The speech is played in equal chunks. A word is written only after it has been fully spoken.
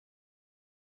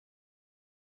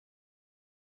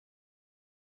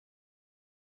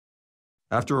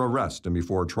After arrest and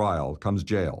before trial comes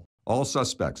jail. All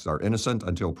suspects are innocent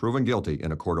until proven guilty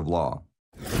in a court of law.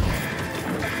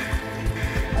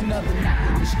 Another night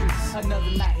in the streets,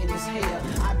 another night in this hell.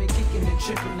 I've been kicking and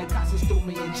tripping, the cops threw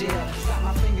me in jail. Got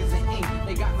my fingers in ink,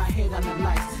 they got my head on the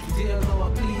lights. Dear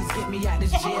Lord, please get me out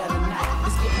this jail tonight.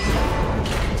 Just get me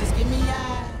out, just get me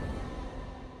out.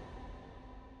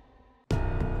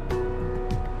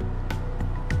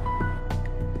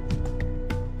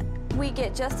 We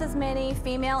get just as many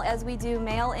female as we do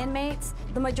male inmates.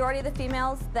 The majority of the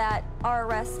females that are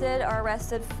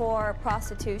arrested for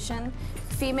prostitution.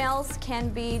 Females can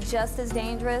be just as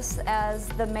dangerous as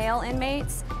the male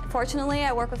inmates. Fortunately,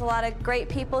 I work with a lot of great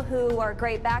people who are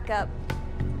great backup.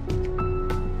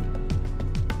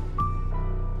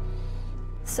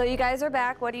 So you guys are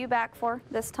back. What are you back for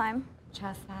this time?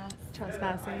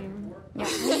 Trespassing. Yeah,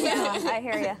 yeah, I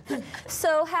hear you.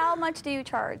 So how much do you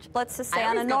charge? Let's just say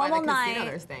on a normal night.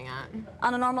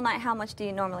 On a normal night, how much do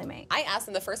you normally make? I ask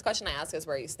them, the first question I ask is,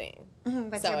 where are you staying?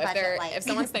 What's So your budget like? if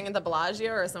someone's staying at the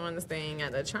Bellagio or someone's staying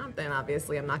at the Trump, then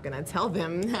obviously I'm not going to tell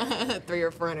them $300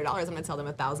 or $400. I'm going to tell them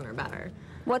 $1,000 or better.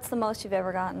 What's the most you've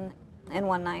ever gotten in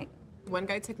one night? One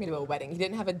guy took me to a wedding. He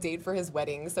didn't have a date for his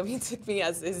wedding, so he took me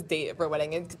as his date for a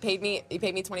wedding. He paid me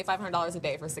 $2,500 a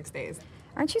day for 6 days.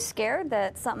 Aren't you scared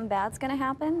that something bad's going to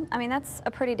happen? I mean, that's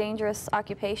a pretty dangerous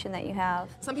occupation that you have.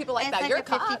 Some people like It's that. like You're a a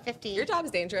cop. 50-50. Your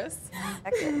job's dangerous. I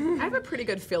have a pretty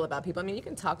good feel about people. I mean, you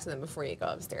can talk to them before you go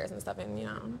upstairs and stuff, and you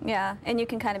know. Yeah, and you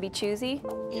can kind of be choosy.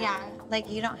 Yeah, like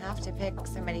you don't have to pick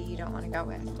somebody you don't want to go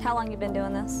with. How long you been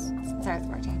doing this? Since I was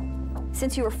 14.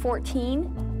 Since you were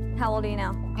 14? How old are you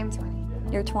now? I'm 20.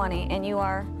 You're 20, and you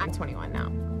are? I'm 21 now.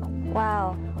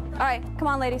 Wow. All right, come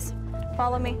on, ladies.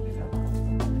 Follow me.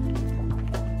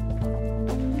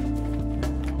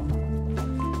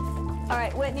 All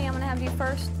right, Whitney, I'm gonna have you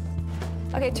first.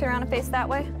 Okay, turn around and face that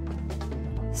way.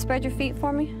 Spread your feet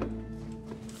for me.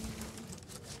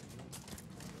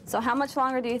 So how much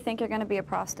longer do you think you're gonna be a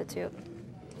prostitute?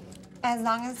 As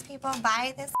long as people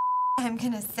buy this, I'm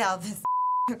gonna sell this,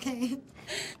 okay?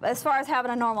 As far as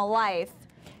having a normal life.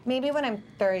 Maybe when I'm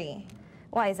 30.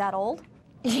 Why, is that old?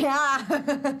 Yeah.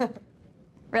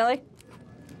 Really?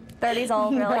 30's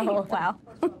old, really? No. Wow.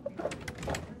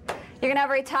 You're gonna have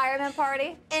a retirement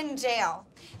party? In jail.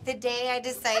 The day I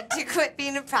decide to quit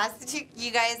being a prostitute,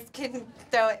 you guys can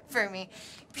throw it for me.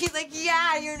 Be like,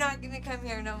 yeah, you're not gonna come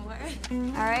here no more.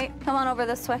 All right, come on over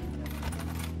this way.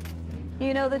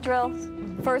 You know the drill.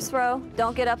 First row,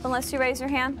 don't get up unless you raise your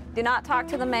hand. Do not talk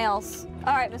to the males.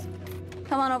 All right, miss,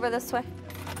 come on over this way.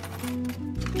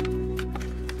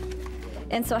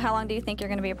 And so how long do you think you're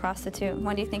gonna be a prostitute?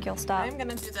 When do you think you'll stop? I'm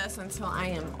gonna do this until I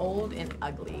am old and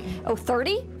ugly. Oh,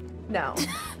 30? No,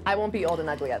 I won't be old and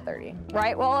ugly at 30.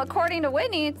 Right, well, according to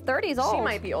Whitney, 30's old. She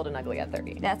might be old and ugly at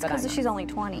 30. That's because she's only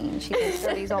 20 and she thinks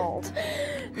 30's old.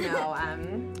 No, I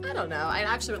don't know. I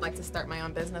actually would like to start my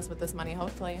own business with this money,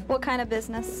 hopefully. What kind of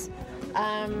business?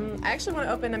 I actually want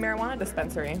to open a marijuana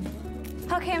dispensary.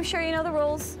 Okay, I'm sure you know the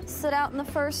rules. Sit out in the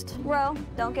first row.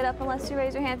 Don't get up unless you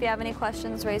raise your hand. If you have any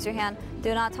questions, raise your hand.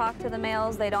 Do not talk to the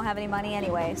males. They don't have any money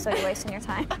anyway, so you're wasting your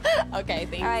time. Okay,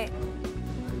 thanks. All right.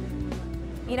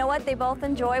 You know what? They both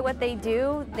enjoy what they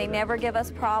do. They never give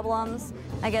us problems.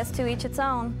 I guess to each its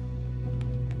own.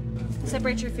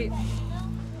 Separate your feet.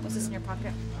 What's this in your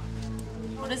pocket?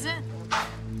 What is it?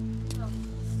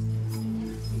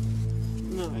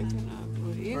 No, I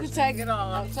cannot. You can take it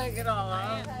all off. Take it all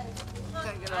off.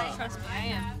 Take it off. Trust me, I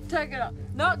am. Take it off.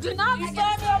 No, do not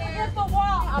stand me up against the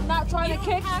wall. I'm not trying to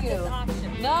kick you.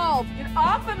 No, get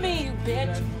off of me, you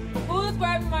bitch. Who's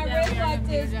grabbing my wrist like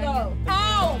this, though?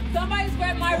 Ow! Somebody's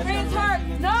grabbing my wrist hurt.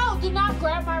 No, do not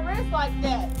grab my wrist like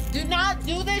that. Do not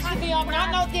do this to me. I'm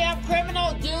not no damn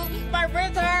criminal, dude. My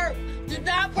wrist hurt. Do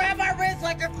not grab my wrist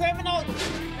like a criminal.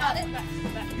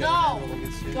 No,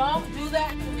 don't do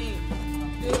that to me,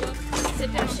 dude.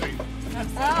 Sit down.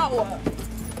 Ow!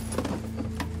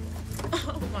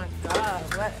 Oh my God,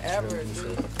 whatever,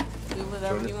 dude. Do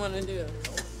whatever you want to do.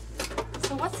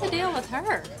 So what's the deal with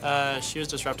her? She was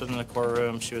disruptive in the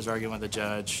courtroom. She was arguing with the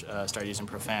judge, started using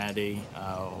profanity.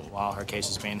 While her case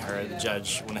was being heard, the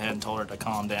judge went ahead and told her to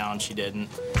calm down. She didn't.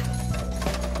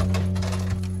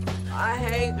 I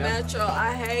hate Metro.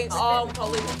 I hate all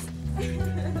police.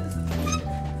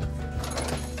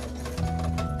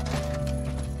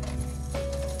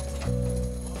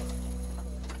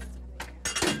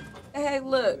 Hey,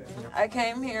 look, I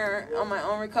came here on my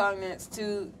own recognizance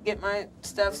to get my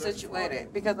stuff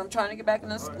situated because I'm trying to get back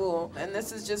into school, and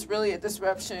this is just really a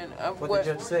disruption of what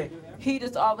did the judge say? He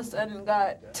just all of a sudden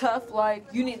got tough, like,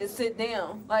 you need to sit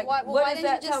down. Like, what is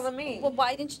that telling me? Well,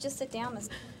 why didn't you just sit down, Miss?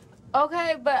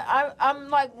 Okay, but I'm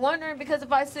like wondering because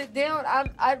if I sit down,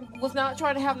 I was not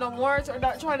trying to have no warrants or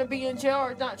not trying to be in jail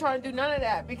or not trying to do none of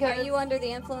that. Because Are you under the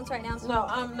influence right now? No,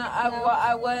 I'm not. No?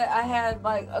 I had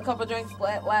like a couple drinks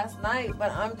last night,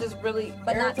 but I'm just really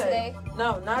But not irritated. today?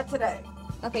 No, not today.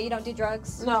 Okay, you don't do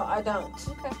drugs? No, I don't.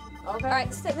 Okay. Okay. All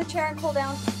right, sit in the chair and cool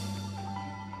down.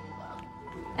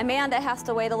 Amanda has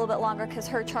to wait a little bit longer because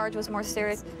her charge was more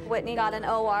serious. Whitney got an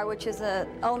OR, which is a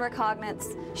own recognizance.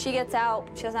 She gets out.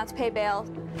 She doesn't have to pay bail.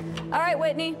 All right,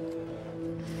 Whitney.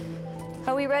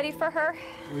 Are we ready for her?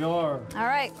 We are. All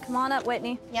right, come on up,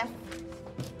 Whitney. Yeah.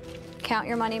 Count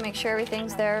your money, make sure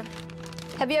everything's there.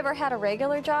 Have you ever had a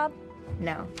regular job?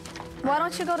 No. Why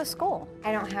don't you go to school?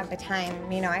 I don't have the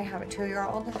time. You know, I have a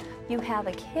 2-year-old. You have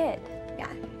a kid. Yeah.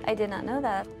 I did not know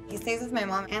that. He stays with my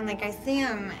mom, and like I see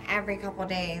him every couple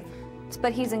days.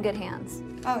 But he's in good hands.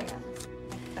 Oh yeah,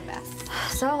 the best.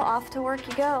 So off to work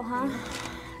you go, huh?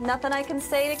 Nothing I can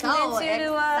say to convince you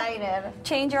to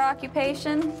change your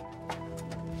occupation?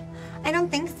 I don't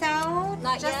think so.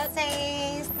 Not Just yet?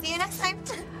 say, see you next time.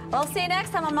 Well, see you next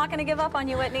time. I'm not going to give up on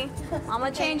you, Whitney. I'm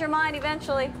going to change your mind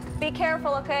eventually. Be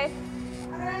careful, okay?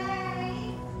 All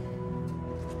right.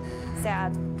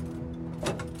 Sad.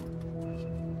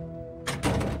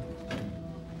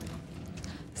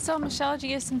 So, Michelle, did you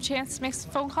get some chance to make some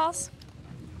phone calls?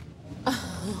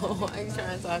 Oh, I was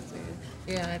trying to talk to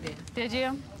you. Yeah, I did. Did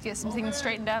you? Get some things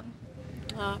straightened up?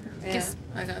 Yeah, Guess-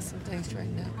 I got some things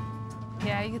straightened out.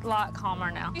 Yeah, you're a lot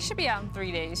calmer now. You should be out in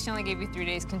 3 days. She only gave you 3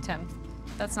 days contempt.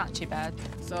 That's not too bad.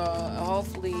 So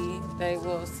hopefully they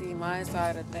will see my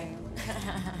side of things.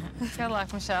 Good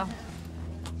luck, Michelle.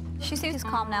 She seems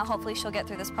calm now. Hopefully she'll get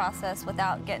through this process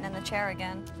without getting in the chair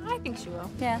again. I think she will.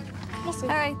 Yeah. We'll see.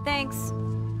 All right, thanks.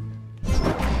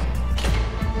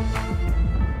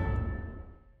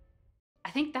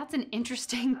 I think that's an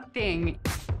interesting thing.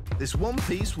 This one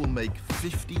piece will make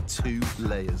 52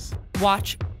 layers.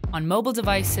 Watch on mobile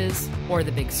devices or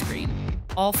the big screen,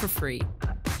 all for free.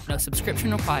 No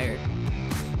subscription required.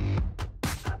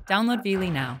 Download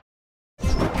Veely now.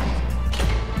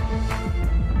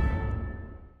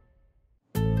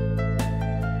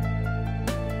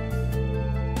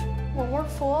 When we're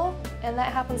full, and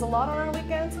that happens a lot on our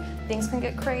weekends, things can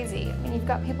get crazy. I mean, you've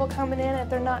got people coming in, if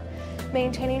they're not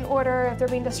maintaining order, if they're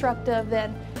being disruptive,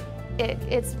 then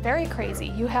it's very crazy.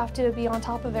 You have to be on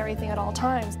top of everything at all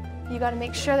times. You got to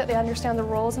make sure that they understand the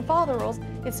rules and follow the rules.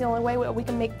 It's the only way we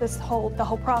can make the whole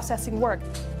processing work.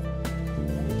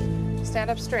 Stand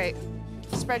up straight.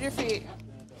 Spread your feet.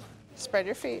 Spread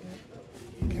your feet.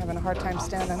 You're having a hard time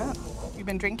standing up. You've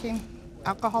been drinking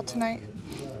alcohol tonight?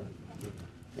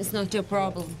 It's not your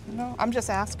problem. No, I'm just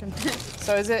asking.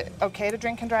 So is it okay to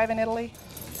drink and drive in Italy?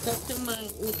 Talk to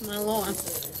with my lawyer.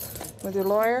 With your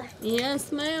lawyer?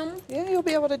 Yes, ma'am. Yeah, you'll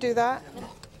be able to do that.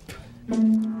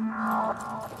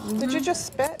 Did you just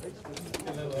spit?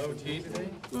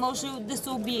 Most of this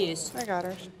will be it. I got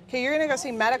her. Okay, you're gonna go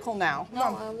see medical now. No,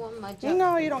 I want my job.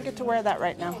 No, you don't get to wear that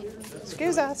right now.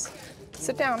 Excuse us.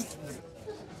 Sit down.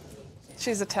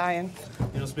 She's Italian.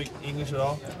 You don't speak English at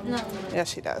all? No.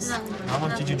 Yes, she does. No. How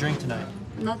much did you drink tonight?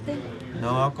 Nothing. No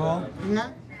alcohol? No.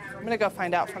 I'm gonna go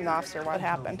find out from the officer what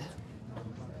happened.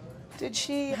 Did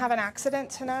she have an accident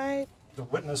tonight? The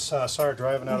witness saw her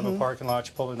driving out of a parking lot.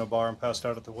 She pulled in a bar and passed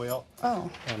out at the wheel. Oh.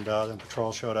 And then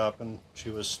patrol showed up, and she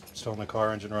was still in the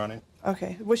car, engine running.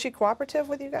 Okay. Was she cooperative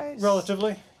with you guys?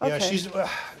 Relatively. Yeah, Okay.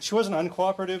 she wasn't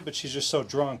uncooperative, but she's just so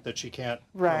drunk that she can't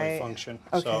really function.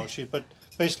 Okay. So but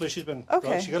basically she's been.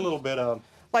 Okay. She got a little bit of.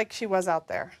 Like she was out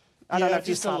there. I don't know if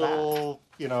you just saw a little.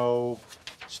 You know,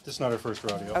 this is not her first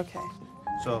rodeo. that. Okay.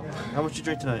 So, how much did you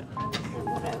drink tonight?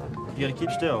 You gotta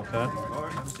keep still, okay? All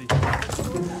right, have a seat.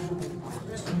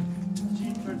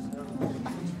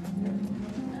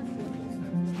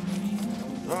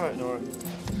 All right, Nora.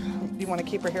 You want to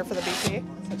keep her here for the BP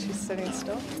since she's sitting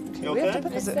still? You We have to okay?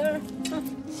 put this-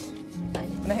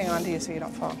 I'm gonna hang on to you so you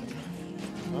don't fall.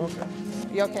 Okay.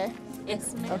 You okay?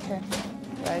 Yes, ma'am. Okay.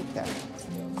 Right there.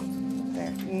 There.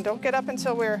 And don't get up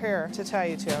until we're here to tell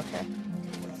you to, okay?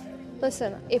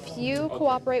 Listen, if you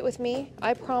cooperate with me,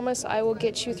 I promise I will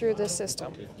get you through this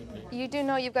system. You do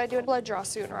know you've got to do a blood draw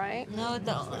soon, right? No,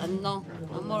 no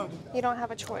more. You don't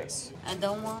have a choice. I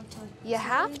don't want to. You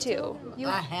have to.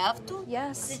 I have to?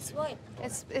 Yes. Since when?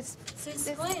 It's Since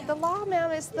when? the law,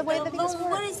 ma'am. It's the way that things work.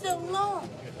 What is the law?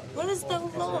 What is the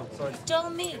law? Tell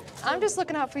me. I'm just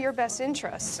looking out for your best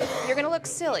interests. You're gonna look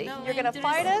silly. No You're gonna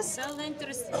fight us. No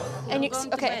interest. And I'm you, going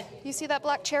to okay, bed. you see that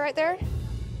black chair right there?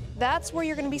 That's where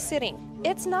you're gonna be sitting.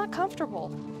 It's not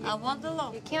comfortable. I want the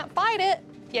law. You can't fight it.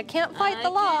 You can't fight the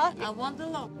law. I want the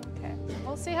law. Okay,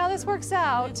 we'll see how this works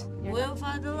out. We'll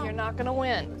find the law. You're not gonna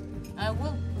win. I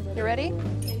will. You ready?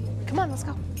 Come on, let's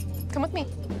go. Come with me.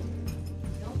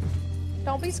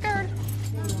 Don't be scared.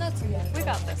 We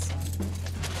got this.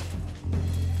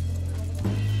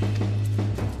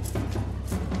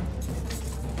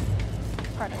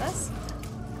 Pardon us.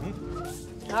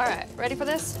 All right, ready for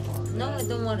this? No, I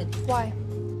don't want it. Why?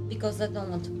 Because I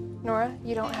don't want to. Nora,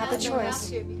 you don't have a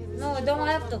choice. No, I don't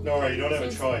have to. Nora, you don't have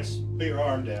a choice. Put your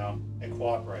arm down and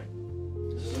cooperate.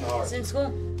 This isn't hard. Since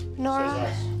when?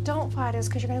 Nora, don't fight us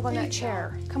because you're gonna go in that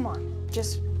chair. Come on,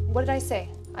 just, what did I say?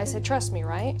 I said, trust me,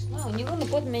 right? No, you're gonna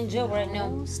put me in jail right now.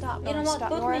 No, stop, You Nora, know what? stop,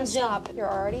 Put me Nora, in jail. stop.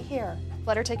 You're already here.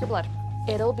 Let her take your blood.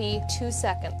 It'll be 2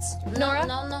 seconds. Nora?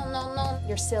 No.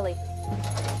 You're silly.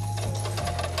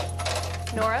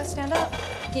 Nora, stand up.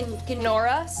 Can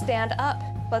Nora, stand up.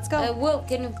 Let's go. I will.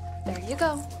 There you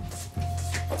go.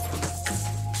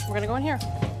 We're gonna go in here.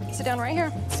 Sit down right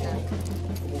here.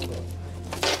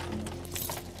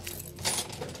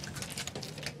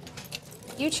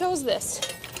 You chose this.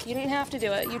 You didn't have to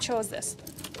do it. You chose this.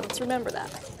 Let's remember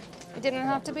that. It didn't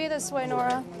have to be this way,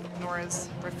 Nora. Nora's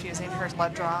refusing her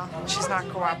blood draw. She's not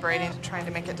cooperating, trying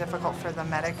to make it difficult for the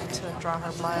medic to draw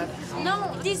her blood.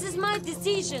 No, this is my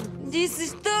decision. This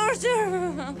is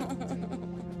torture.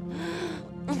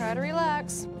 Try to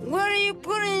relax. What are you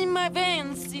putting in my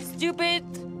veins, you stupid?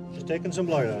 Just taking some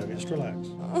blood out of you. Just relax.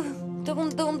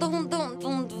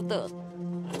 Don't do that.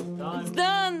 It's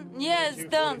done. Yeah, it's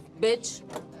done, bitch.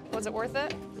 Was it worth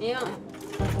it? Yeah.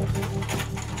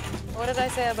 What did I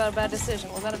say about a bad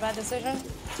decision? Was that a bad decision?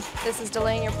 This is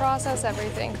delaying your process,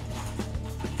 everything.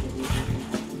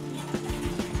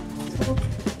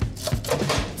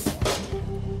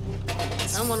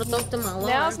 I want to talk to my lawyer.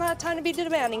 Now's not time to be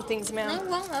demanding things, ma'am.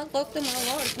 No, well, I'll talk to my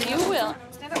lawyer. You will.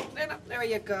 Stand up, stand up. There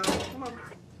you go. Come on.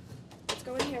 Let's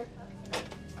go in here.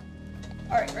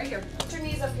 All right, right here. Put your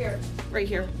knees up here. Right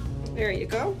here. There you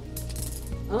go.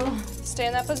 Oh. Stay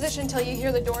in that position until you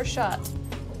hear the door shut.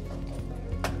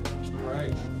 All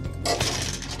right.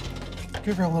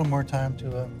 Give her a little more time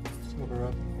to sober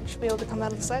up. Should be able to come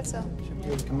out of the side cell. Should be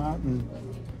able to come out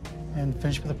and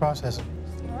finish with the processing.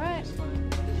 All right.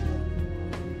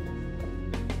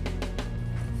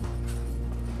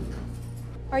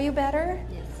 Are you better?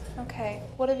 Yes. Okay.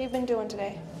 What have you been doing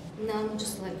today? No, I'm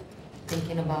just like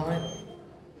thinking about it.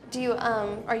 Do you,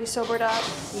 are you sobered up?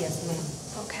 Yes, ma'am.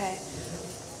 Okay.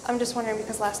 I'm just wondering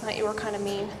because last night you were kind of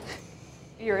mean.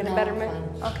 You're in a No, better I'm mood?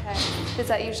 fine. Okay. Is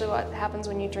that usually what happens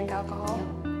when you drink alcohol?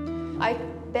 I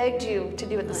begged you to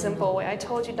do it the simple way. I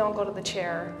told you don't go to the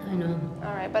chair. I know.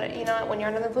 All right, but you know what? When you're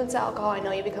under the influence of alcohol, I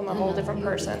know you become a whole different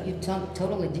person. You talk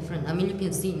totally different. I mean, you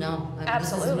can see now.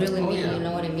 Absolutely. This is really me, Oh, yeah. you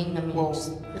know what I mean? I mean,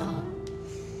 just,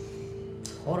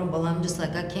 horrible. I'm just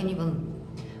like, I can't even.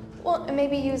 Well, and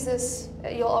maybe use this,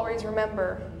 you'll always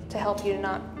remember to help you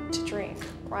not to drink,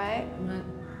 right? Right.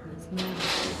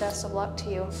 Best of luck to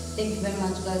you. Thank you very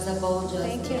much, guys. I apologize.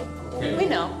 Thank you. We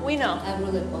know, we know. I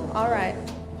really apologize. All right.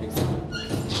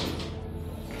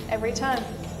 Every time.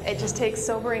 It just takes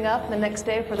sobering up the next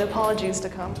day for the apologies to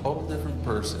come. Total different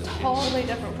person. Totally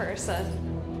different person.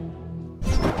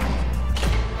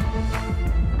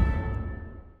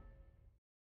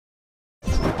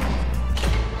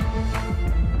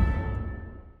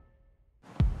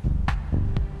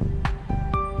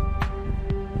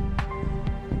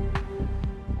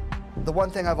 The one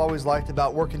thing I've always liked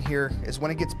about working here is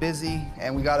when it gets busy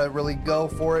and we gotta really go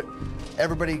for it,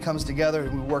 everybody comes together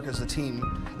and we work as a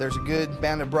team. There's a good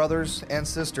band of brothers and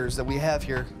sisters that we have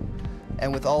here,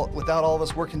 and without all of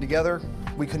us working together,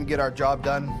 we couldn't get our job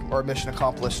done or our mission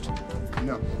accomplished.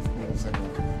 No.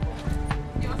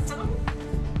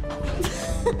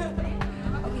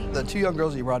 The two young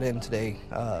girls that you brought in today,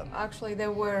 Actually, they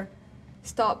were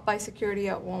stopped by security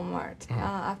at Walmart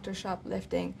after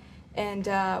shoplifting. And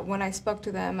when I spoke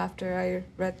to them after I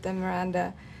read the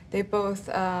Miranda, they both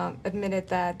admitted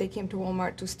that they came to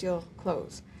Walmart to steal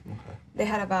clothes. Okay. They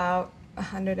had about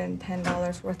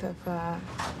 $110 worth of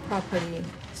property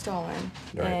stolen.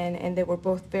 Right. And they were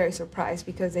both very surprised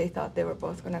because they thought they were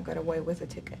both going to get away with a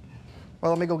ticket.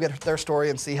 well, let me go get their story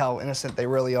and see how innocent they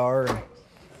really are. All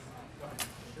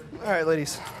right,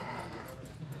 ladies.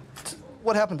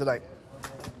 What happened tonight?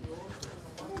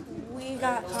 We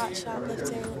got caught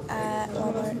shoplifting at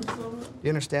Walmart. You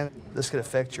understand this could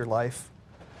affect your life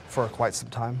for quite some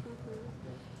time?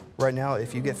 Right now,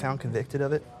 if you get found convicted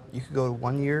of it, you could go to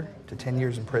 1 year to 10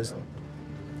 years in prison.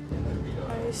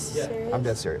 Are you serious? I'm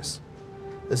dead serious.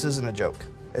 This isn't a joke.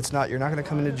 It's not, you're not gonna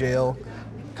come into jail,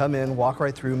 come in, walk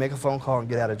right through, make a phone call, and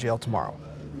get out of jail tomorrow.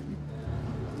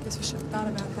 Guess we should have thought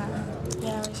about that.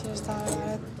 Yeah, we should have thought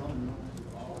about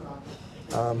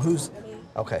it. Who's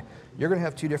Okay. You're going to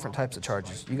have two different types of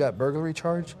charges. You got burglary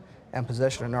charge and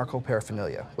possession of narco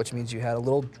paraphernalia, which means you had a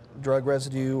little drug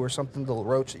residue or something, the little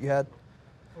roach that you had.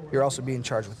 You're also being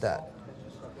charged with that.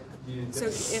 So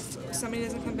if somebody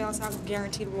doesn't come bail us out,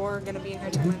 guaranteed we're going to be in here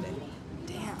till Monday.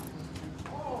 Damn.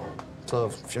 So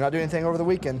if you're not doing anything over the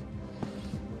weekend.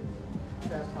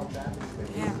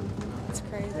 Yeah, that's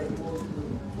crazy.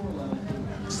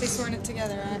 They sworn it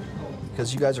together, right?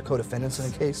 Because you guys are co-defendants in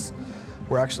a case,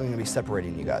 we're actually going to be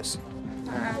separating you guys.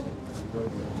 All right.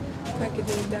 I could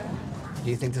do that. Do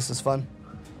you think this is fun?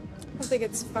 I don't think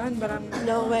it's fun, but I'm...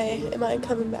 No way am I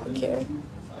coming back here.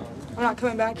 I'm not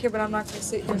coming back here, but I'm not going to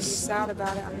sit here and be sad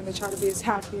about it. I'm going to try to be as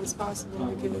happy as possible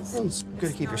because... Well, it's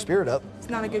good to keep your spirit up. It's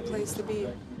not a good place to be.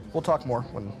 We'll talk more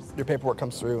when your paperwork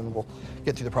comes through and we'll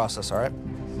get through the process, all right?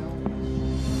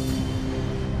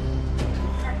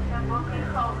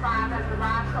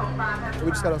 We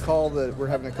just got a call that we're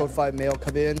having a Code 5 male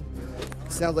come in.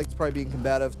 Sounds like he's probably being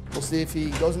combative. We'll see if he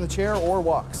goes in the chair or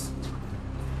walks.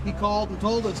 He called and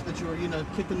told us that you were,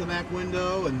 kicking the back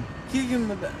window and... Kicking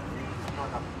the back...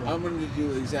 I'm going to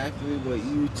do exactly what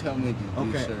you tell me to do,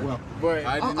 okay, sir. Well, but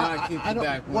I did not kick the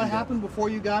back window. What happened before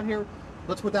you got here,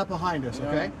 let's put that behind us,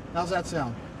 okay? Yeah. How's that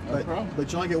sound? No problem.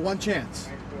 But you only get one chance.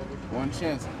 One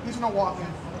chance. He's not walking.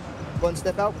 One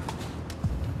step out.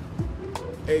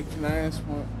 Hey, can I ask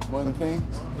one thing?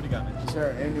 What do you got, man?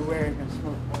 Sir, anywhere I can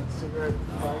smoke one cigarette?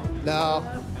 No.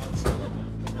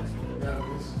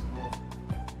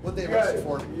 What they arrest you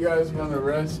for? You guys want to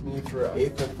arrest me for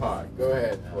 8th of pot. Go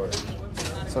ahead for it.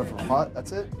 So for pot,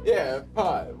 that's it? Yeah,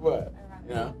 pot. What?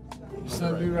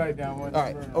 So do right down one. All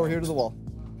right, over here to the wall.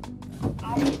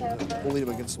 We'll lead him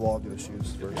against the wall, do his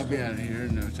shoes first. I'll be out of here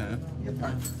in no time. All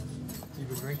right. You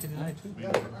been drinking tonight too?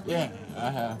 Yeah, I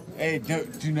have. Hey,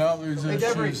 do not lose those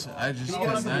shoes. I just spent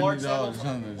 $90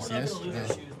 on those yesterday.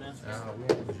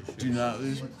 Do not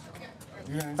lose. All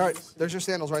right, there's your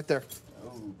sandals right there.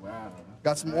 Oh, wow.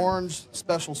 Got some orange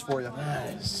specials for you.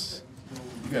 Nice.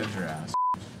 You guys are ass.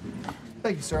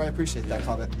 Thank you, sir. I appreciate that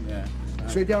comment. Yeah.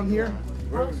 Straight down here.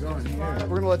 Where are we going here?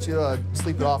 We're going to let you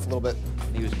sleep it off a little bit.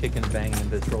 He was kicking and banging in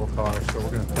the patrol car, so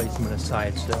we're going to place him in a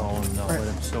side cell and let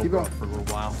him sober up for a little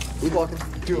while. Keep walking.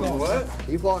 Doing what?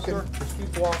 Keep walking. Sure, just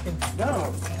keep walking.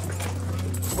 No.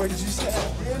 What did you say?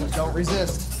 Don't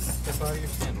resist. Step out of your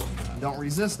sandals. Don't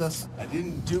resist us. I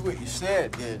didn't do what you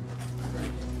said, dude.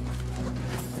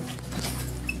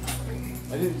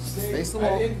 I didn't say. Face the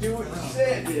wall. I didn't do what you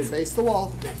said, dude. Face the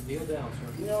wall. Kneel down,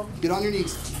 sir. Get on your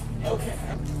knees. Okay.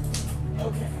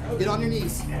 Get on your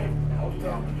knees.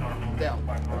 Down.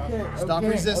 Okay. Stop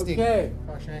resisting. Okay.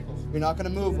 Cross your ankles. You're not going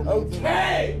to move.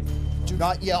 Okay. Do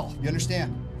not yell. You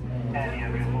understand? Put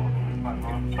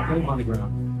him on the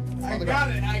ground. I got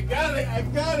it.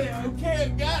 Okay,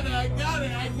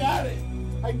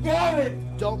 I got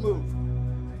it. Don't move.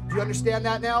 Do you understand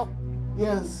that now?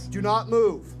 Yes. Do not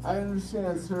move. I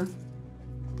understand, sir.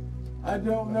 I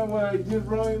don't know what I did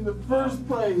wrong in the first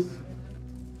place.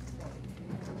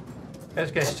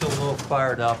 This guy's still a little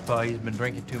fired up. He's been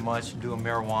drinking too much and doing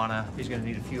marijuana. He's going to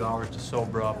need a few hours to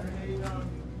sober up.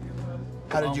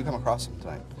 How did you come across him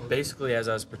tonight? Basically, as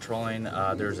I was patrolling,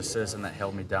 there was a citizen that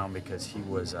held me down because he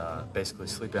was basically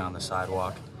sleeping on the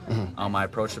sidewalk. I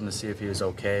approached him to see if he was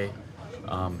okay.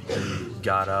 He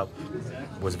got up,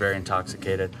 was very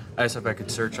intoxicated. I asked if I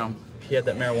could search him. He had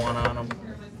that marijuana on him.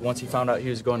 Once he found out he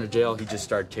was going to jail, he just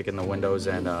started kicking the windows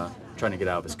and trying to get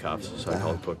out of his cuffs, so I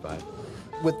called quick by.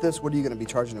 With this, what are you going to be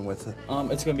charging him with?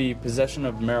 It's going to be possession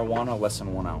of marijuana less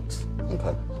than 1 ounce.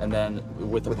 Okay. And then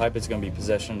with the pipe, it's going to be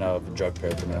possession of drug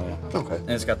paraphernalia. Okay. And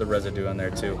it's got the residue in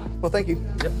there, too. Well, thank you.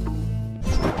 Yep.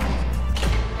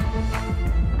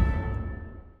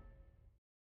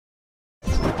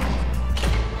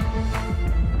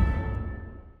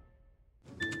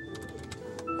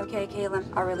 Okay,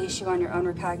 Caitlin, I'll release you on your own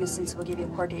recognizance. We'll give you a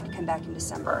court date to come back in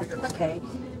December, okay?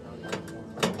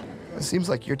 It seems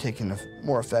like you're taking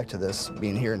more effect to this,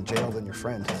 being here in jail, than your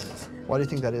friend. Why do you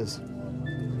think that is?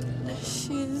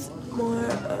 She's more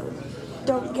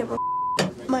don't give a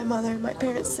my mother and my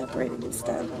parents separated and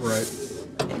stuff. Right.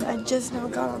 And I just now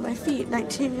got on my feet.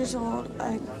 19 years old,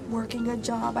 I'm working a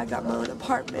job, I got my own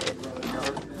apartment,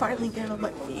 finally get on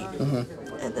my feet.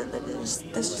 And then this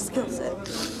just kills it.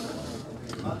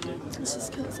 This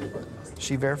just kills it.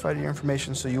 She verified your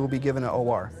information, so you will be given an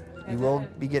OR. You will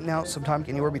be getting out sometime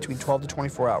anywhere between 12 to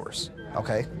 24 hours,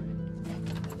 okay?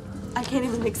 I can't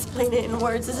even explain it in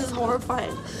words. This is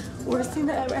horrifying. Worst thing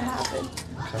that ever happened.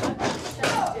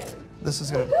 Okay. This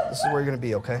is where you're gonna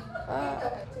be, okay?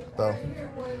 So,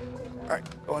 all right,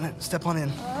 go on in, step on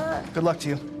in. Good luck to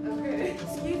you.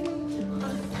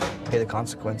 Pay the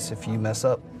consequence if you mess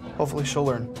up. Hopefully she'll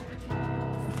learn.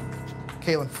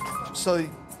 Kaylin, so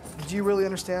do you really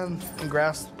understand and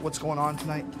grasp what's going on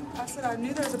tonight? I said I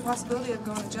knew there was a possibility of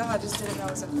going to jail. I just didn't know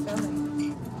it was a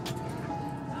felony.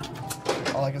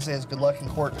 All I can say is good luck in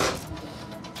court.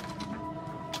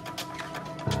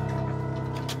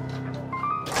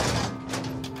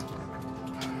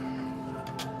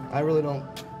 I really don't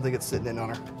think it's sitting in on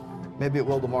her. Maybe it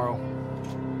will tomorrow.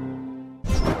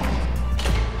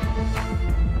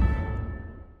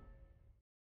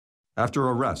 After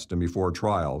arrest and before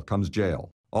trial comes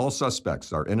jail. All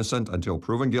suspects are innocent until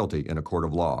proven guilty in a court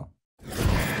of law.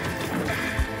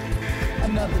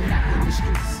 Another night in the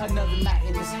streets, another night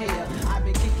in this hell. I've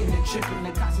been kicking and tripping,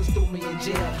 the cops threw me in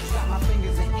jail. Got my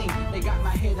fingers in ink, they got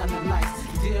my head on the lights.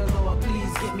 Dear Lord,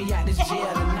 please get me out this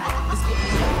jail tonight. Just get me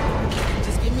out,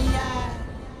 just get me out.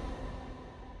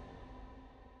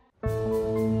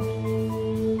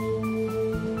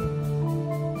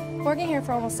 Working here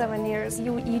for almost 7 years,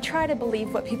 you try to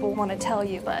believe what people want to tell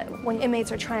you, but when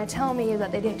inmates are trying to tell me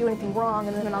that they didn't do anything wrong,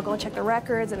 and then I'll go and check the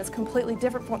records, and it's completely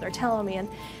different from what they're telling me,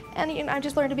 and you know, I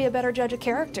just learned to be a better judge of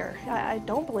character. I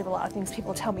don't believe a lot of things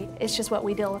people tell me. It's just what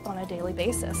we deal with on a daily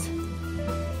basis.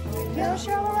 You're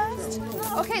sure on the last?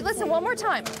 Okay, listen, one more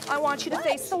time. I want you to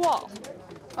face the wall,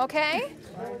 okay?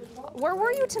 Where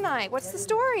were you tonight? What's the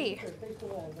story?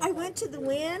 I went to the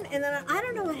Wynn, and then I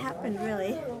don't know what happened,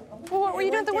 really. Well, what were you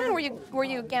doing at the Wynn? Were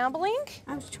you gambling?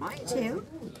 I was trying to.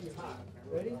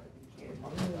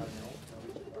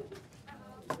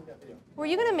 Were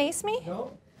you gonna mace me?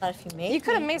 Not if you maced You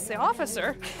could have me. maced the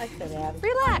officer. I could have.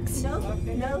 Relax.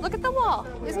 No. Look at the wall.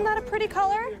 Isn't that a pretty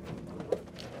color?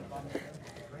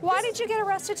 Why did you get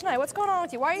arrested tonight? What's going on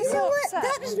with you? Why are you so upset?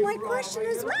 That is my question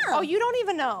as well. Oh, you don't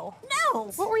even know? No.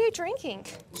 What were you drinking?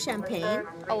 Champagne.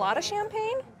 A lot of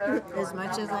champagne? As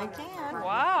much as I can.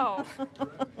 Wow.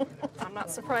 I'm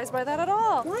not surprised by that at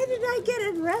all. Why did I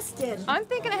get arrested? I'm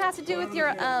thinking it has to do with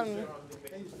your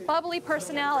bubbly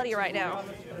personality right now.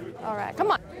 All right,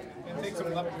 come on.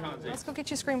 Let's go get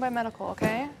you screened by medical,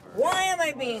 okay? Why am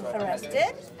I being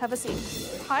arrested? Have a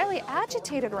seat. Highly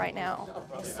agitated right now.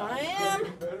 Yes, I am.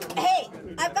 Hey,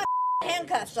 I've got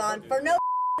handcuffs on for no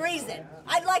reason.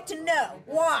 I'd like to know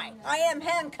why I am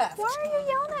handcuffed. Why are you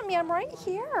yelling at me? I'm right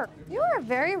here. You are a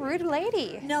very rude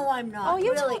lady. No, I'm not. Oh,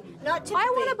 you really? told- Not to I be.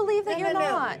 want to believe that No, you're no, no.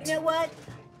 not. You know what?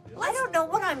 I don't know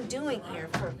what I'm doing here,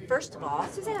 first of all.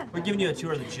 Suzanne. We're giving you a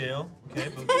tour of the jail, okay?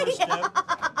 But the first step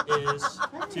is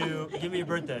to give me your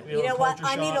birthday. You know what?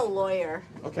 I need a lawyer.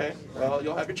 Okay, well,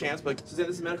 you'll have your chance, but Suzanne,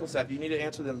 this is medical staff. You need to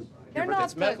answer them. They're your birthday. not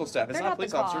It's medical staff. It's they're not a not the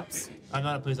police officer. cops. I'm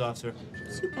not a police officer.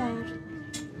 Too bad.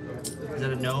 Is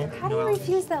that a no? How do you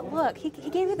refuse that look? He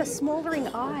gave you the smoldering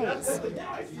eyes.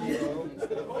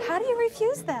 How do you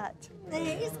refuse that?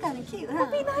 Hey, he's kind of cute, huh?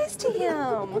 Be nice to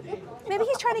him. Maybe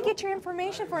he's trying to get your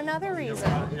information for another reason.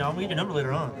 You know, I'm gonna get your number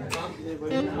later on. How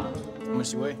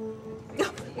much do you weigh?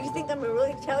 You think I'm gonna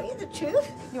really tell you the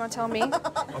truth? You want to tell me?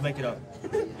 I'll make it up.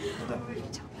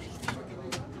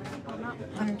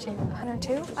 102.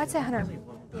 102? I'd say 100.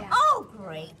 Yeah. Oh,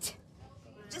 great.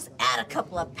 Just add a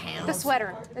couple of pounds. The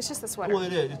sweater. It's just the sweater. Well,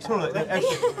 it is. It's totally the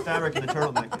extra fabric in the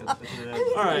turtleneck. That's what it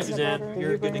is. All right, Suzanne,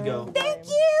 you're good to go. Thank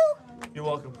you. You're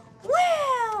welcome.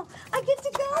 Wow, I get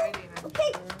to go?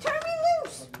 Okay, turn me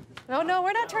loose. No,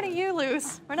 we're not turning you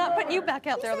loose. We're not putting you back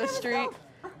out there on the street.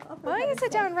 Why don't you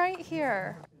sit down right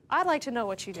here? I'd like to know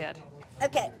what you did.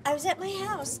 Okay, I was at my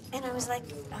house, and I was like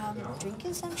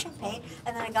drinking some champagne,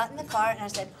 and then I got in the car, and I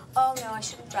said, oh, no, I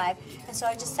shouldn't drive. And so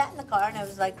I just sat in the car, and I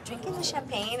was like drinking the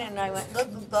champagne, and I went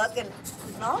glug, glug, glug, and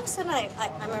all of a sudden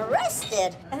I'm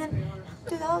arrested. And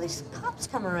then all these cops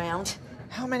come around.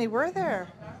 How many were there?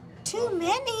 Too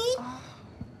many.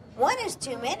 One is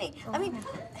too many. I mean,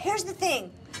 here's the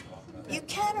thing. You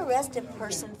can't arrest a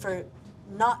person for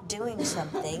not doing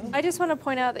something. I just want to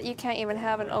point out that you can't even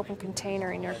have an open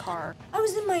container in your car. I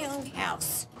was in my own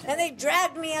house, and they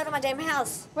dragged me out of my damn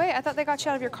house. Wait, I thought they got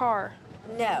you out of your car.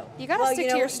 No. You gotta stick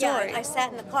to your story. Yeah, I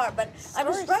sat in the car, but I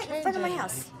was right in front of my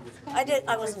house.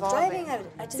 I wasn't driving. I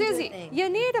didn't do a Susie, thing. you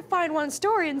need to find one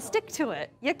story and stick to it.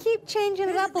 You keep changing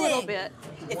it up a little bit.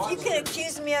 If you can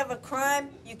accuse me of a crime,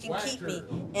 you can keep me.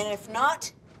 And if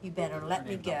not, you better let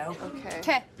me go.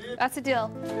 Okay, that's a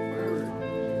deal.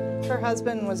 Her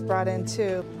husband was brought in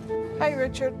too. Hi,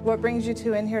 Richard. What brings you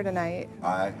two in here tonight?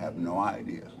 I have no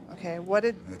idea. Okay, what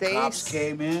did The they... cops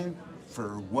came in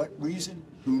for what reason?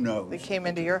 Who knows? They came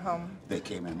into your home. They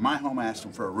came in my home, asked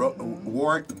them for a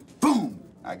warrant, and boom!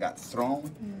 I got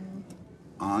thrown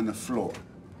on the floor.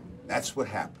 That's what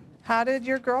happened. How did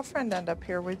your girlfriend end up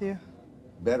here with you?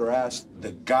 Better ask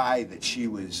the guy that she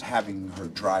was having her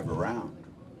drive around.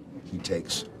 He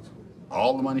takes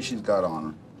all the money she's got on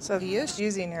her, So he is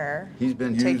using her. He's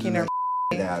been taking her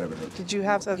out of it. Did you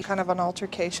have some kind of an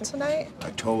altercation tonight? I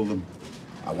told him,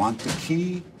 I want the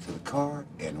key to the car,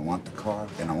 and I want the car,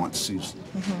 and I want Susan.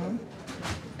 Mm-hmm.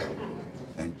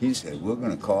 And he said, we're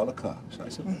going to call the cops. I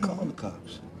said, call the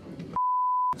cops.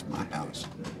 It's my house.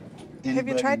 Have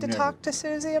you tried to talk to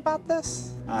Susie about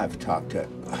this? I've talked to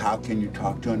her. How can you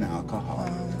talk to an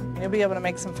alcoholic? You'll be able to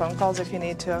make some phone calls if you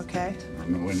need to, okay? I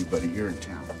don't know anybody here in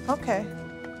town. Okay.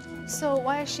 So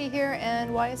why is she here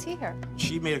and why is he here?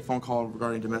 She made a phone call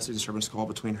regarding domestic disturbance call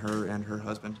between her and her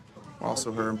husband.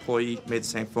 Also, her employee made the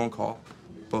same phone call.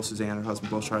 Both Suzanne and her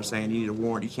husband both started saying, you need a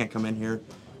warrant, you can't come in here,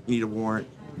 you need a warrant,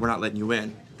 we're not letting you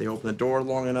in. They opened the door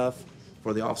long enough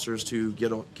for the officers to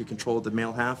get control of the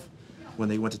male half. When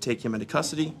they went to take him into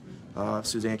custody,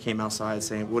 Suzanne came outside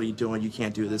saying, what are you doing? You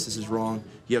can't do this. This is wrong.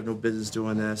 You have no business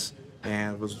doing this,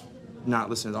 and was not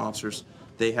listening to the officers.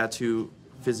 They had to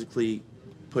physically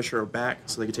push her back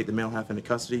so they could take the male half into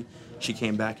custody. She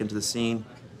came back into the scene.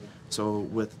 So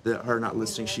with her not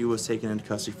listening, she was taken into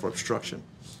custody for obstruction.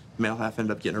 The male half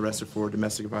ended up getting arrested for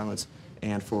domestic violence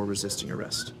and for resisting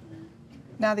arrest.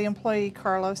 Now the employee,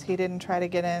 Carlos, he didn't try to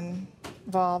get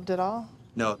involved at all?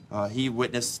 No, he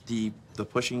witnessed the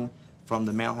pushing from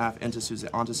the male half onto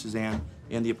Suzanne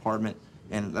in the apartment,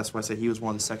 and that's why I said he was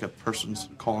one of the second persons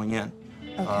calling in.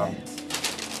 Okay.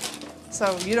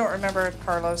 So you don't remember if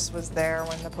Carlos was there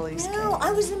when the police came? No,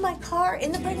 I was in my car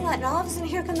in the parking lot, and all of a sudden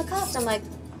here come the cops. I'm like,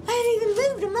 I hadn't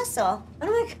even moved a muscle. And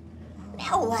I'm like,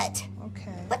 now what?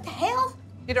 Okay. What the hell?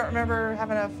 You don't remember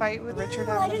having a fight with Richard?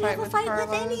 No, I didn't have a fight with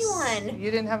Carlos? anyone.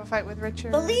 You didn't have a fight with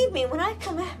Richard? Believe me, when I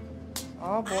come out.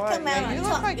 Oh boy, come out yeah, you on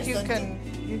look top like just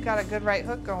you've got a good right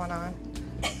hook going on.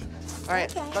 All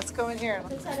right, Okay. let's go in here.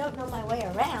 Since I don't know my way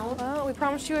around. Well, we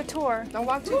promised you a tour. Don't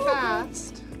walk too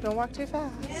fast. Don't walk too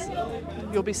fast.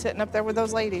 You'll be sitting up there with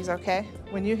those ladies, okay?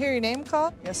 When you hear your name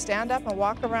called, you'll stand up and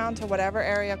walk around to whatever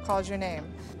area calls your name.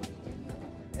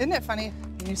 Isn't it funny?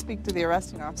 You speak to the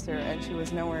arresting officer and she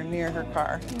was nowhere near her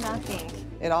car. Nothing.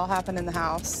 It all happened in the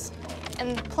house.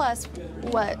 And plus,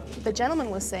 what the gentleman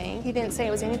was saying, he didn't say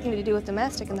it was anything to do with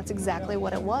domestic, and that's exactly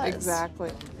what it was. Exactly.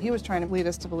 He was trying to lead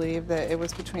us to believe that it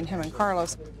was between him and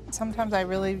Carlos. Sometimes I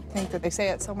really think that they say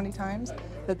it so many times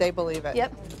that they believe it.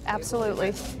 Yep,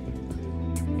 absolutely.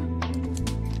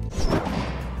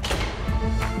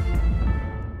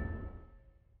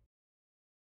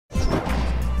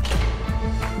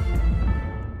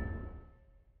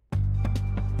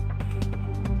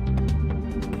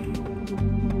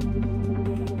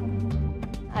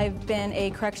 I've been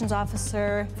a corrections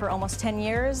officer for almost 10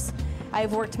 years.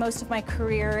 I've worked most of my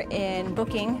career in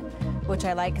booking, which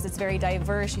I like because it's very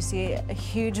diverse. You see a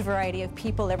huge variety of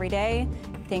people every day.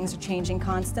 Things are changing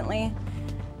constantly.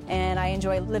 And I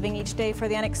enjoy living each day for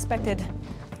the unexpected.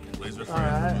 Please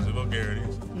refrain from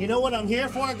vulgarities. You know what I'm here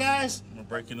for, guys? We're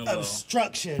breaking the law.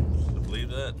 Obstruction. Believe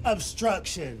that?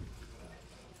 Obstruction.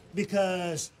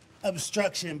 Because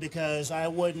I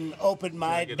wouldn't open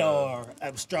my door.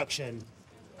 Obstruction.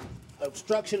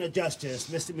 Obstruction of justice,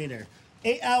 misdemeanor.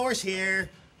 8 hours here,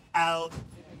 out.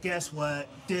 Guess what?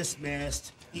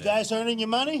 Dismissed. You guys earning your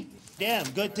money? Damn,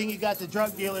 good thing you got the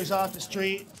drug dealers off the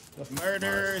street, the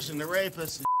murderers and the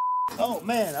rapists. And oh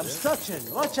man, obstruction.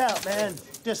 Watch out, man.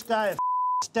 This guy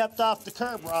stepped off the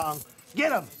curb wrong.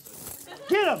 Get him!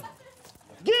 Get him!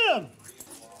 Get him!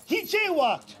 He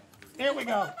jaywalked. There we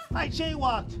go. I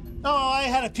jaywalked. Oh, I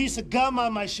had a piece of gum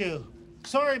on my shoe.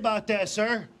 Sorry about that,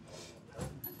 sir.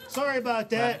 Sorry about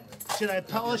that. Should I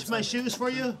polish my shoes for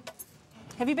you?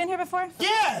 Have you been here before?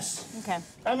 Yes! Okay.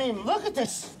 I mean, look at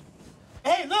this.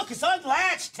 Hey, look, it's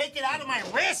unlatched. Take it out of my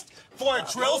wrist before it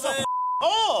drills a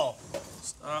hole.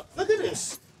 Stop. Look at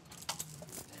this.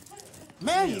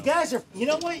 Man, you guys are, you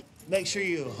know what? Make sure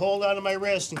you hold on to my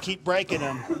wrist and keep breaking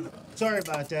them. Sorry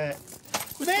about that.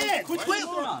 Man, quit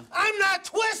twisting. I'm not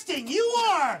twisting. You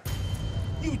are.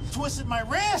 You twisted my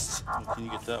wrist. Can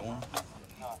you get that one?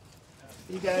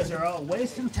 You guys are all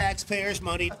wasting taxpayers'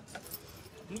 money.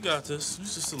 You got this.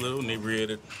 It's just a little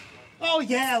inebriated. Oh,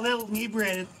 yeah, a little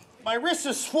inebriated. My wrist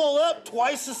is swole up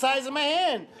twice the size of my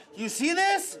hand. You see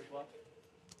this?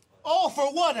 Oh,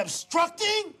 for what?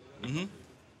 Obstructing? Mm-hmm.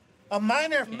 A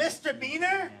minor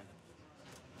misdemeanor?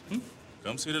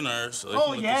 Come see the nurse.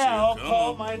 Oh, yeah, I'll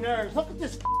call my nurse. Look at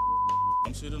this.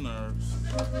 Come see the nurse.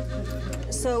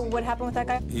 So what happened with that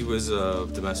guy? He was a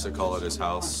domestic call at his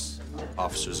house.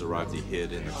 Officers arrived, he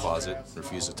hid in the closet,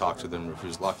 refused to talk to them,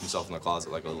 locked himself in the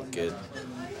closet like a little kid.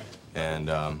 And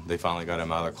they finally got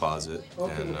him out of the closet,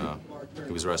 and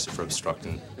he was arrested for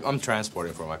obstructing. I'm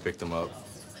transporting for him. I picked him up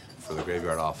for the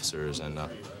graveyard officers, and on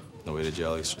the way to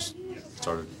jail, he just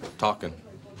started talking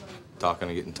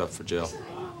and getting tough for jail.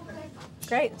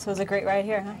 Great. So it was a great ride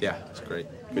here, huh? Yeah, it's great.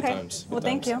 Good Okay. times. Well,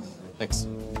 thank you. Thanks.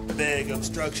 Big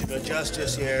obstruction of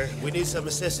justice here. We need some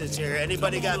assistance here.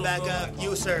 Anybody got backup?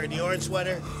 You, sir, in the orange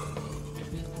sweater?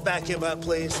 Back him up,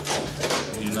 please.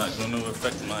 You're not going to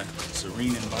affect my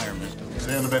serene environment.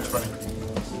 Stay on the bench, buddy.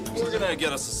 We're gonna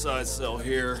get us a side cell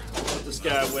here. Let this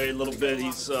guy away a little bit.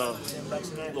 He's a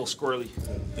little squirrely.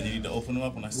 Then you need to open him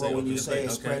up when I say Well, when open you your say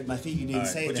face. spread my feet, you need to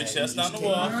say Put that. your chest You on just the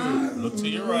kick wall. my feet. Look to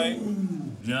your right.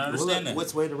 You understand that?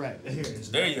 What's way to right? Here it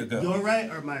is. There you go. Your right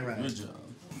or my right? Good job.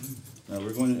 Now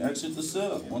we're going to exit the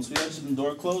cell. Once we exit the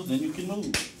door closed, then you can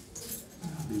move.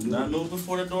 Do not move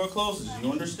before the door closes.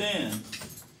 You understand?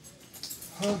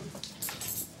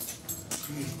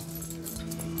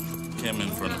 Came in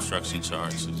for an obstruction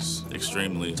charge. He's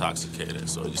extremely intoxicated,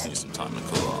 so he just needs some time to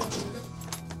cool off.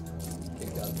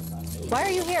 Why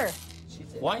are you here?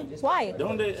 Why? Why?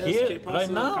 Here, right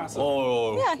now?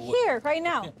 Or Yeah, here, right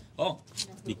now. Oh,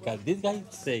 because this guy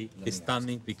say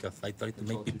standing because I try to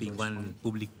make pee in one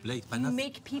public place. But You not,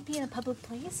 make pee-pee in a public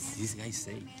place? this guy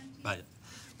say, but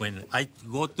when I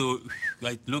go to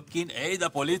like looking, hey,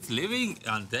 the police leaving,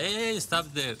 and they stop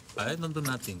there. I don't do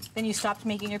nothing. Then you stopped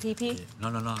making your pee-pee? No,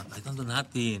 I don't do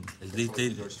nothing.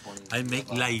 I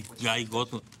make like I go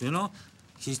to, you know,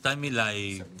 she's telling me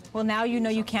like, Well, now you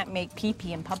know you can't make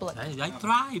pee-pee in public. I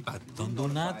try, but don't do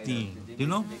nothing. You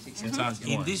know?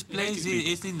 In this place,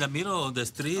 it's in the middle of the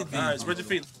street. All right, spread your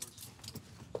feet.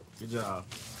 Good job.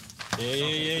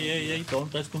 Hey,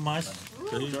 don't touch too much.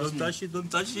 Don't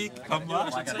touch it. Come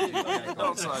on.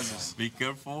 Be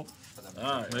careful.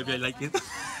 All right. Maybe I like it.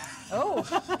 Oh,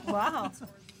 wow.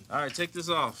 All right, take this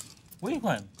off. Which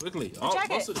one? Quickly. Jacket,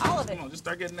 most of all of it. Come on, just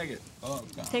start getting naked. Oh,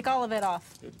 God. Take all of it off.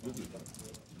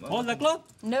 All the cloth?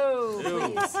 No,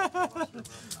 please.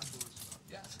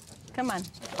 Come on.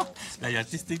 Like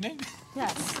artistic name?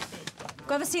 Yes.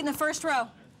 Go have a seat in the first row.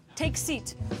 Take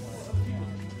seat.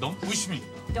 Don't push me.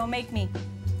 Don't make me.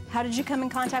 How did you come in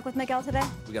contact with Miguel today?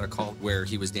 We got a call where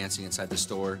he was dancing inside the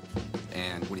store,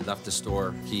 and when he left the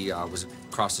store, he was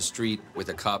across the street with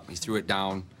a cup. He threw it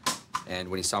down, and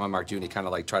when he saw my marked unit, he kind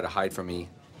of like tried to hide from me,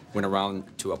 went around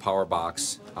to a power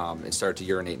box, and started to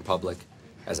urinate in public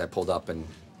as I pulled up and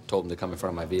told him to come in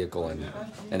front of my vehicle, and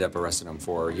ended up arresting him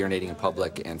for urinating in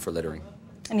public and for littering.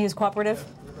 And he was cooperative?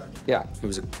 Yeah,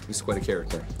 he's quite a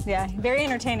character. Yeah, very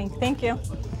entertaining. Thank you.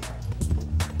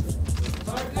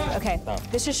 Okay,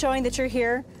 this is showing that you're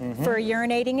here for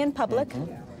urinating in public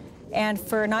and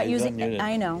for not using.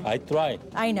 I know. I try.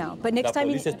 I know, but next time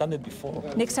police done it before.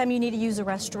 Next time you need to use a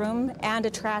restroom and a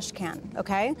trash can.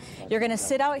 Okay, you're gonna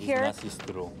sit out here.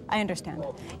 I understand.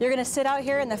 You're gonna sit out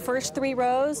here in the first 3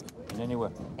 rows.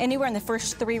 Anywhere. Anywhere in the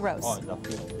first 3 rows. Oh, no.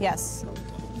 Yes.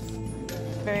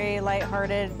 Very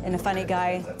lighthearted and a funny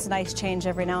guy. It's a nice change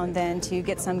every now and then to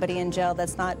get somebody in jail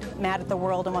that's not mad at the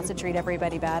world and wants to treat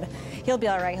everybody bad. He'll be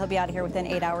all right. He'll be out of here within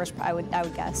 8 hours, I would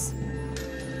guess.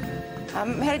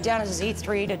 I'm headed down to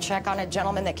Z3 to check on a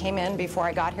gentleman that came in before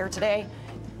I got here today.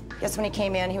 Guess when he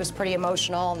came in, he was pretty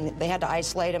emotional, and they had to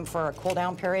isolate him for a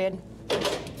cool-down period.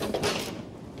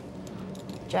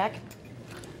 Jack,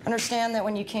 understand that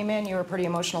when you came in, you were pretty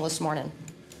emotional this morning.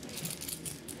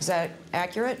 Is that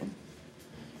accurate?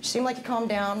 You seem like you calmed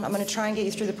down. I'm going to try and get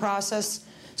you through the process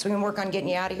so we can work on getting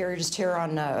you out of here. You're just here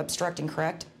on obstructing,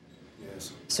 correct?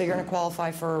 Yes. So you're going to qualify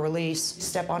for a release.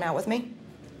 Step on out with me.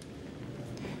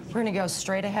 We're going to go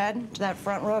straight ahead to that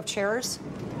front row of chairs.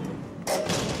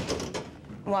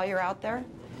 While you're out there,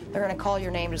 they're going to call your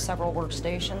name to several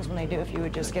workstations. When they do, if you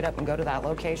would just get up and go to that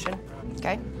location.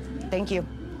 Okay? Thank you.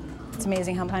 It's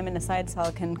amazing how time in a side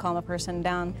cell can calm a person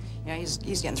down. Yeah, he's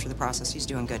getting through the process. He's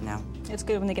doing good now. It's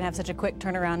good when they can have such a quick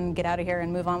turnaround and get out of here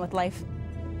and move on with life.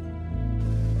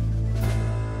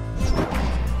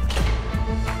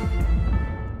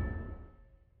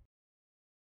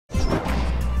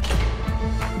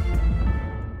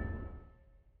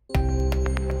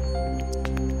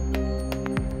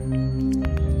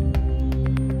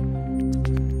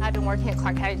 I've been working at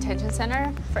Clark County Detention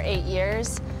Center for 8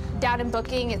 years. Down in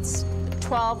booking, it's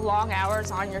 12 long hours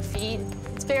on your feet.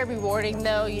 It's very rewarding,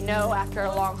 though, you know, after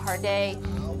a long, hard day,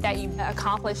 that you've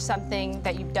accomplished something,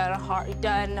 that you've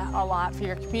done a lot for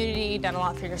your community, done a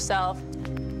lot for yourself.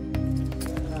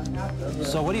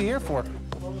 So what are you here for?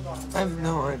 I have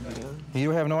no idea.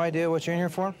 You have no idea what you're in here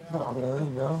for? Not really,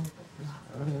 no.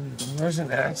 There's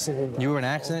an accident. You were in an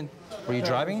accident? Were you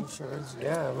driving? Insurance,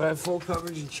 yeah, but I have full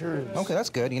coverage insurance. Okay, that's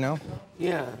good, you know.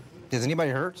 Yeah. Does anybody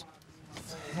hurt?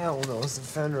 Hell no, it's a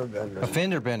fender bender. A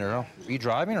fender bender. Oh, were you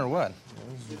driving or what?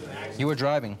 You were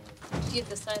driving. You have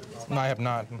to side these. No, I have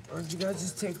not. Why don't you guys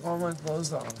just take all my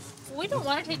clothes off? We don't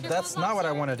want to take your That's clothes not off, what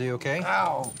I sir. want to do, okay?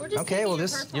 Ow. We're just Okay, taking well, your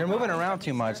just, personal you're moving belongings. around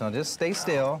too much, so just stay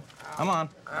still. Come on.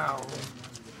 Ow.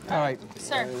 All right.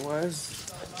 Sir,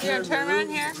 Was? you're going to turn around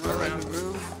here. Around.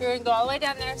 You're going to go all the way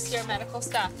down there to your medical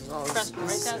staff. Oh, Breast right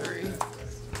down sorry. there.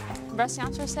 The breast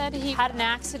counselor said he had an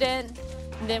accident,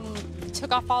 then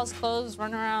took off all his clothes,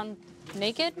 running around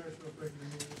naked.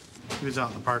 He was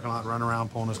out in the parking lot, running around,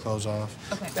 pulling his clothes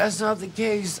off. Okay. That's not the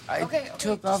case. I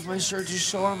took off my shirt to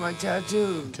show her my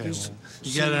tattoo. Okay, well,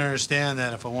 you gotta understand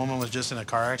that if a woman was just in a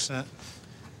car accident,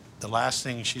 the last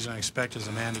thing she's gonna expect is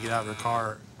a man to get out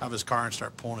of his car and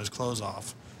start pulling his clothes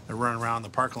off. They're running around the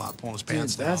parking lot, pulling his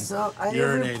pants down, That's not. I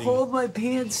never urinating. pulled my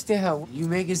pants down. You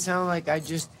make it sound like I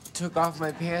just took off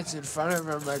my pants in front of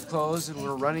her, my clothes, and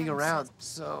we're running around.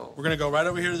 So. We're gonna go right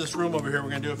over here to this room over here. We're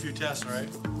gonna do a few tests, all right?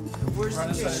 Where's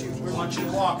Right the inside. tissue? We want you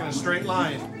to walk in a straight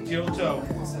line, heel to toe.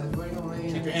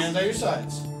 Keep your hands at your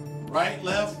sides. Right,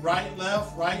 left, right,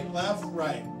 left, right, left,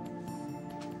 right.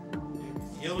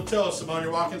 Heel to toe, Simone,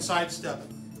 you're walking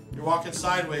sidestepping. You're walking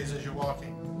sideways as you're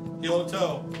walking. Heel to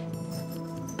toe.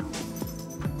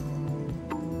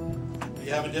 Are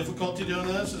you having difficulty doing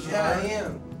this? Is it Yeah, hard? I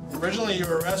am. Originally, you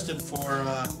were arrested for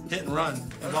hit and run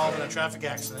involving a traffic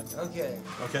accident. Okay.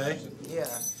 Okay? Yeah.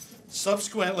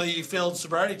 Subsequently, you failed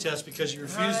sobriety tests because you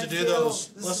refused to do those.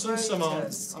 Listen, Simone,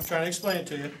 I'm trying to explain it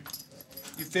to you.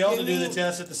 You failed to do the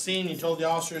test at the scene. You told the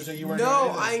officers that you weren't No,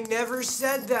 doing I never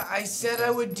said that. I said I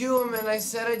would do them, and I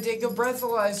said I'd take a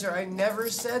breathalyzer. I never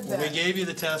said Well, that. we gave you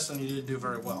the test, and you didn't do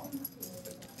very well.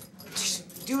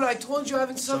 Dude, I told you I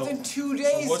haven't slept in 2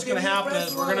 days. So what's going to Give me a happen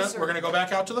is we're breathalyzer. gonna go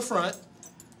back out to the front.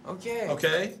 Okay.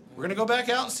 Okay. We're gonna go back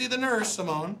out and see the nurse,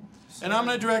 Simone, and I'm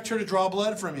gonna direct her to draw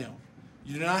blood from you.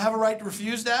 You do not have a right to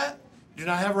refuse that. You do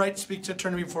not have a right to speak to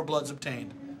attorney before blood's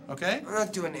obtained. Okay? I'm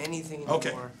not doing anything anymore.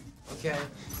 Okay. Okay.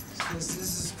 This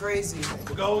is crazy.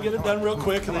 We'll get it done real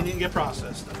quick, and then you can get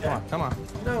processed. Okay? Come on.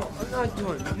 No, I'm not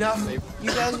doing nothing. You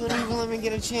guys wouldn't even let me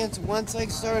get a chance. Once I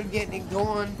started getting it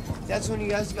going, that's when you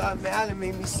guys got mad and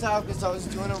made me stop because I was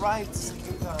doing it right.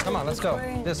 Come on, let's go.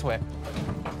 This way.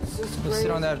 Let's sit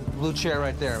on that blue chair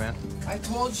right there, man. I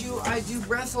told you I do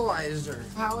breathalyzer.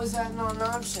 How is that not an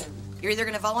option? You're either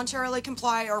going to voluntarily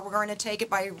comply or we're going to take it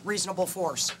by reasonable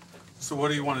force. So what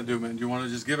do you want to do, man? Do you want to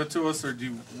just give it to us, or what do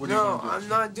you No, want to do? I'm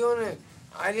not doing it.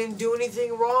 I didn't do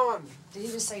anything wrong. Did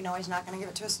he just say no, he's not going to give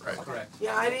it to us? Right, correct.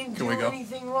 Yeah, I didn't Can do we go?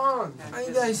 anything wrong. Are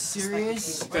you guys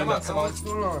serious? Stand up, Simone. What's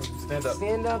going on? Stand up.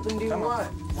 Stand up and do Come on.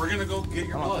 what? We're gonna go get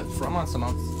your blood from. Come on,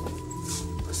 Simone.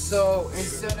 So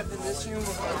instead of in this room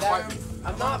or that room,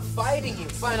 I'm not fighting you.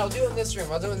 Fine, I'll do it in this room.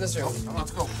 I'll do it in this room.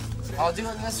 Let's go. I'll do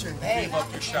it in this room. Hey, Give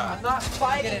up your shot. I'm not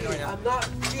fighting you. right now. I'm not.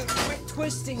 Dude, quit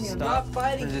twisting me. I'm Stop not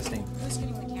fighting you. resisting.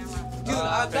 Dude,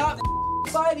 I'm not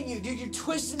fighting you. Dude, you're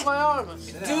twisting my arm.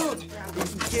 Dude, are you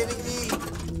kidding me?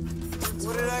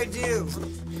 What did I do?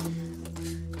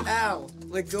 Ow.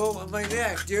 Let go of my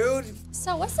neck, dude.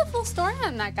 So what's the full story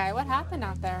on that guy? What happened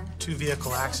out there?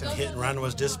 Two-vehicle accident, hit and run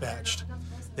was dispatched.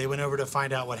 They went over to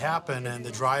find out what happened, and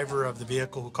the driver of the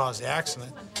vehicle who caused the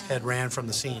accident had ran from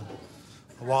the scene.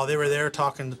 While they were there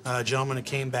talking, a gentleman who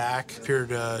came back appeared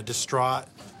distraught.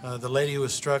 The lady who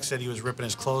was struck said he was ripping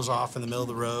his clothes off in the middle of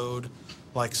the road,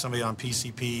 like somebody on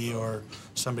PCP or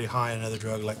somebody high on another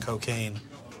drug like cocaine.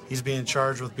 He's being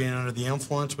charged with being under the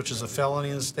influence, which is a felony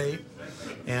in the state,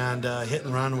 and hit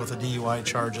and run with a DUI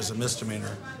charge is a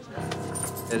misdemeanor.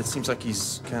 It seems like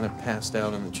he's kind of passed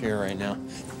out in the chair right now.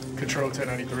 Control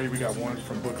 1093, we got one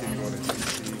from booking going to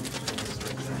TC.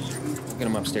 Get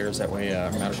him upstairs, that way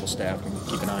our medical staff can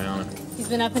keep an eye on him. He's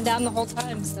been up and down the whole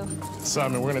time, so.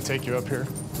 Simon, we're gonna take you up here,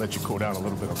 let you cool down a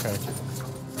little bit, okay?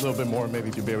 A little bit more,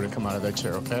 maybe you'll be able to come out of that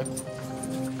chair, okay?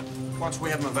 Once we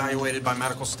have him evaluated by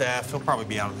medical staff, he'll probably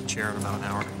be out of the chair in about an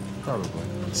hour. Probably.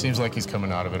 Seems like he's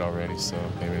coming out of it already, so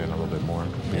maybe in a little bit more.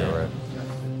 Be all right.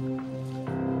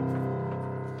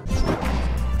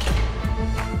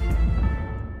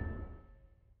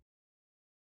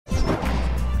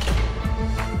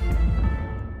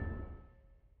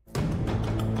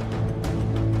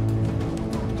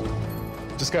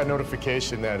 Just got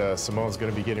notification that Simone's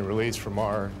going to be getting released from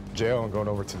our jail and going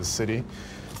over to the city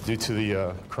due to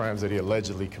the crimes that he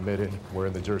allegedly committed. We're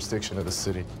in the jurisdiction of the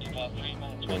city.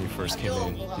 When you first came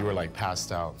in, you were like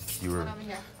passed out. You were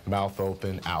mouth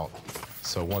open, out.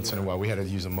 So once in a while, we had to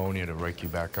use ammonia to wake you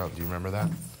back up. Do you remember that?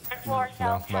 No,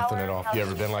 nothing at all. You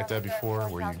ever been like that before,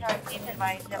 where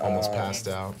you almost passed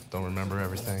out, don't remember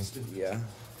everything? Yeah.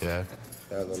 Yeah.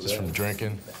 Yeah, a little Just bit. from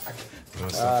drinking, doing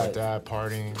stuff like that,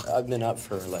 partying. I've been up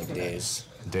for like days.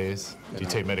 Days? Do you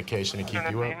take medication to keep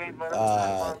you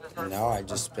up? No, I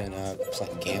just been up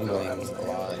gambling a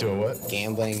lot. Doing what?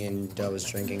 Gambling, and I was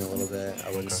drinking a little bit. I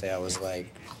wouldn't say I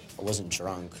wasn't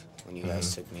drunk when you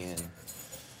guys took me in.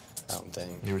 I don't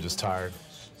think. You were just tired?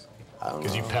 I don't know.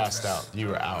 Because you passed out. You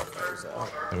were out.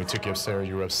 And we took you upstairs.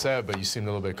 You were upset, but you seemed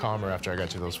a little bit calmer after I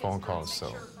got you those phone calls,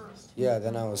 so. Yeah,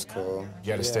 then I was cool.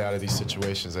 You got to stay out of these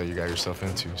situations that you got yourself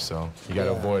into, so you got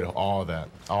to avoid all that,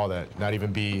 not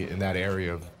even be in that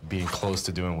area of being close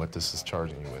to doing what this is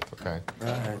charging you with, okay? All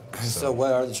right. So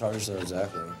what are the charges though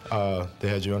exactly? They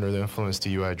had you under the influence,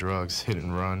 DUI, drugs, hit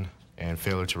and run, and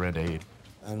failure to render aid.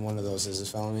 And one of those is a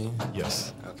felony?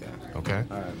 Yes. Okay. Okay?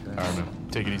 All right. All right, man.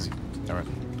 Take it easy. All right.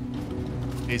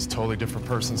 He's a totally different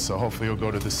person, so hopefully he'll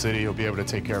go to the city, he'll be able to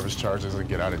take care of his charges and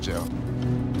get out of jail.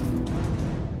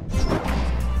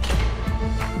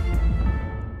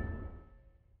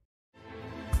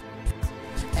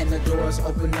 And the doors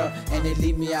open up and they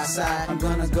leave me outside. I'm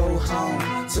gonna go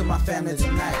home to my family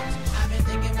tonight.